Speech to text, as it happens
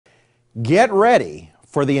Get ready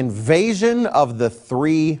for the invasion of the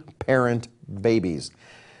three-parent babies.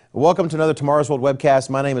 Welcome to another Tomorrow's World webcast.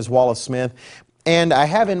 My name is Wallace Smith, and I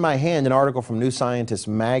have in my hand an article from New Scientist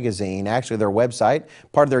magazine, actually their website,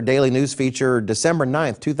 part of their daily news feature, December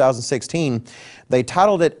 9th, 2016. They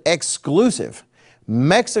titled it Exclusive.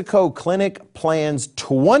 Mexico Clinic Plans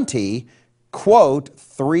 20, quote,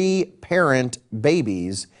 three-parent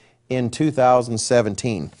babies in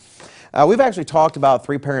 2017. We've actually talked about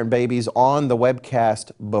three-parent babies on the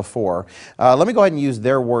webcast before. Let me go ahead and use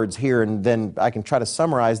their words here, and then I can try to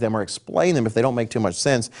summarize them or explain them if they don't make too much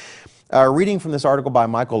sense. Reading from this article by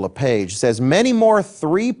Michael LePage says, many more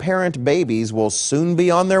three-parent babies will soon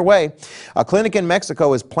be on their way. A clinic in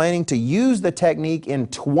Mexico is planning to use the technique in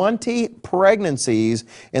 20 pregnancies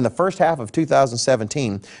in the first half of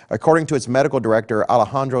 2017, according to its medical director,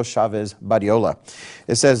 Alejandro Chavez Badiola.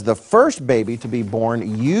 It says the first baby to be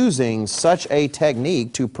born using such a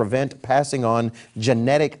technique to prevent passing on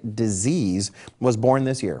genetic disease was born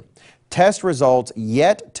this year. Test results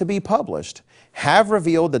yet to be published have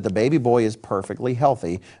revealed that the baby boy is perfectly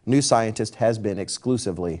healthy, New Scientist has been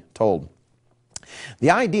exclusively told. The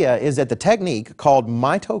idea is that the technique, called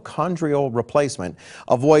mitochondrial replacement,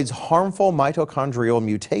 avoids harmful mitochondrial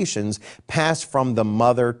mutations passed from the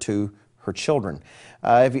mother to her children.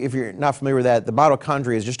 If you're not familiar with that, the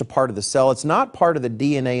mitochondria is just a part of the cell. It's not part of the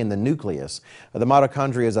DNA in the nucleus. The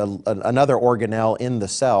mitochondria is another organelle in the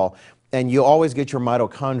cell. And you always get your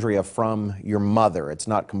mitochondria from your mother. It's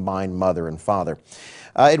not combined mother and father.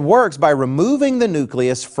 It works by removing the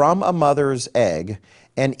nucleus from a mother's egg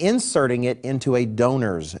and inserting it into a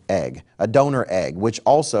donor's egg, a donor egg, which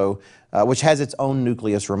has its own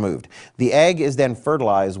nucleus removed. The egg is then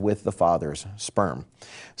fertilized with the father's sperm.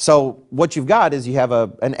 So what you've got is you have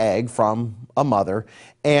an egg from a mother,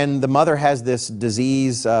 and the mother has this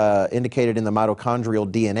disease indicated in the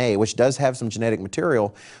mitochondrial DNA, which does have some genetic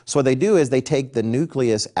material. So what they do is they take the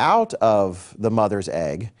nucleus out of the mother's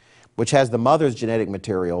egg, which has the mother's genetic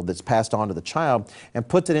material that's passed on to the child, and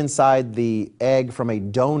puts it inside the egg from a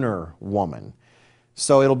donor woman.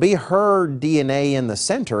 So it'll be her DNA in the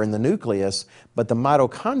center, in the nucleus, but the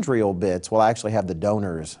mitochondrial bits will actually have the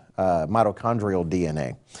donor's mitochondrial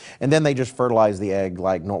DNA. And then they just fertilize the egg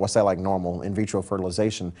like normal in vitro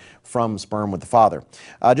fertilization from sperm with the father.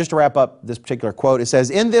 Just to wrap up this particular quote, it says,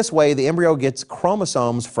 in this way, the embryo gets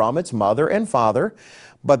chromosomes from its mother and father,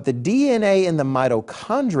 but the DNA in the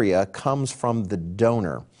mitochondria comes from the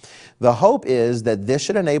donor. The hope is that this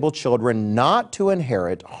should enable children not to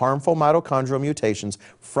inherit harmful mitochondrial mutations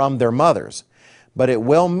from their mothers, but it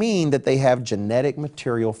will mean that they have genetic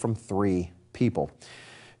material from three people.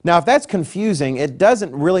 Now, if that's confusing, it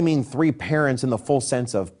doesn't really mean three parents in the full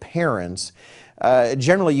sense of parents.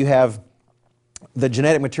 Generally, you have the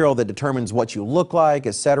genetic material that determines what you look like,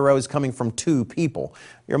 etc., is coming from two people,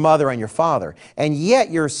 your mother and your father. And yet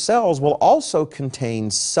your cells will also contain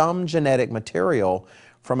some genetic material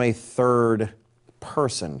from a third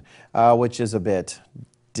person, which is a bit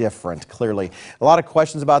different, clearly. A lot of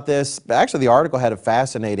questions about this. Actually, the article had a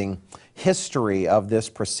fascinating history of this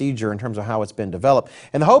procedure in terms of how it's been developed.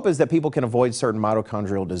 And the hope is that people can avoid certain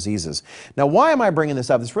mitochondrial diseases. Now, why am I bringing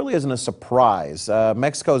this up? This really isn't a surprise.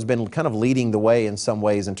 Mexico has been kind of leading the way in some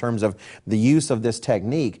ways in terms of the use of this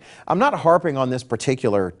technique. I'm not harping on this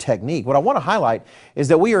particular technique. What I want to highlight is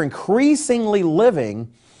that we are increasingly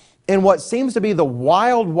living in what seems to be the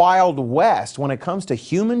wild, wild west when it comes to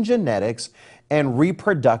human genetics and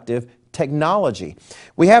reproductive technology.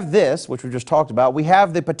 We have this, which we just talked about. We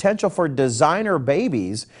have the potential for designer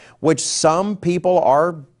babies, which some people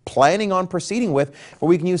are planning on proceeding with, where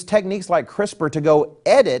we can use techniques like CRISPR to go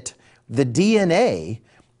edit the DNA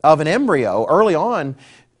of an embryo early on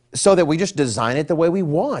so that we just design it the way we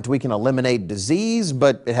want. We can eliminate disease,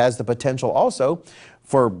 but it has the potential also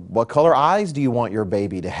for what color eyes do you want your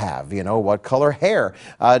baby to have? You know, what color hair?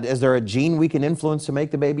 Is there a gene we can influence to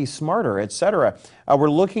make the baby smarter, etc.? We're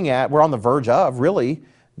on the verge of really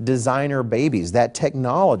designer babies. That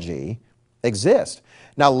technology exists.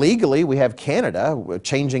 Now, legally, we have Canada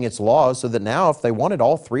changing its laws so that now if they wanted,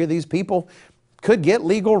 all three of these people could get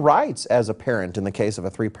legal rights as a parent in the case of a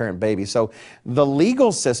three-parent baby. So the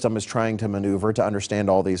legal system is trying to maneuver to understand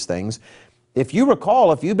all these things. If you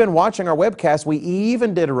recall, if you've been watching our webcast, we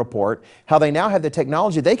even did a report how they now have the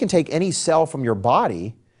technology. They can take any cell from your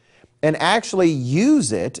body and actually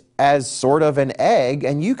use it as sort of an egg,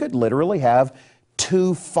 and you could literally have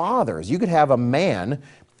two fathers. You could have a man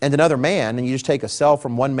and another man, and you just take a cell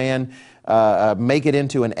from one man, make it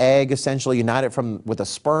into an egg, essentially unite it with a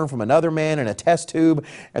sperm from another man in a test tube,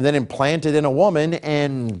 and then implant it in a woman,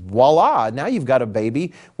 and voila, now you've got a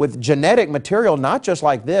baby with genetic material, not just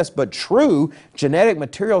like this, but true genetic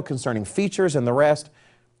material concerning features and the rest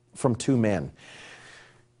from two men.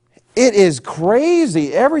 It is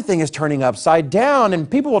crazy. Everything is turning upside down, and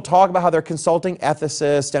people will talk about how they're consulting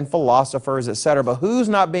ethicists and philosophers, etc., but who's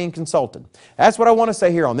not being consulted? That's what I want to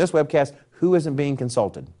say here on this webcast. Who isn't being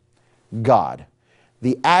consulted? God.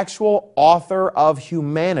 The actual author of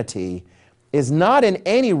humanity is not in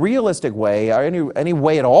any realistic way or any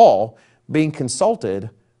way at all being consulted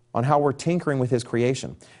on how we're tinkering with His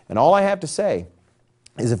creation. And all I have to say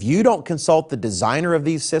is if you don't consult the designer of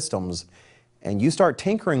these systems and you start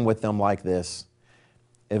tinkering with them like this,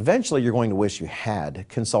 eventually you're going to wish you had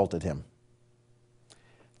consulted Him.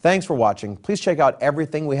 Thanks for watching. Please check out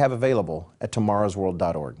everything we have available at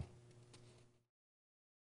tomorrowsworld.org.